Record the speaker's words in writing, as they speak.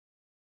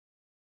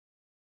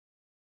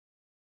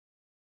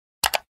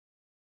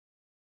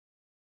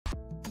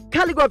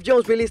Khaligraph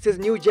Jones released his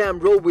new jam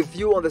Roll With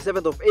You on the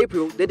 7th of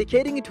April,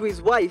 dedicating it to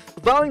his wife,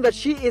 vowing that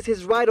she is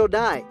his ride or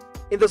die.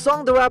 In the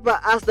song, the rapper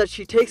asks that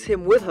she takes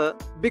him with her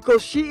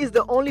because she is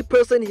the only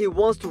person he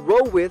wants to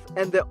roll with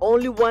and the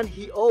only one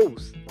he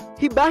owes.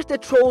 He bashed the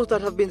trolls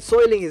that have been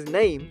soiling his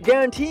name,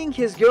 guaranteeing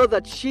his girl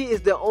that she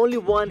is the only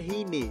one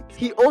he needs.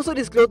 He also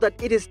disclosed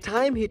that it is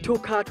time he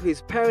took her to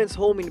his parents'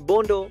 home in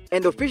Bondo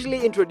and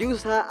officially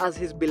introduced her as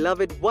his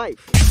beloved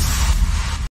wife.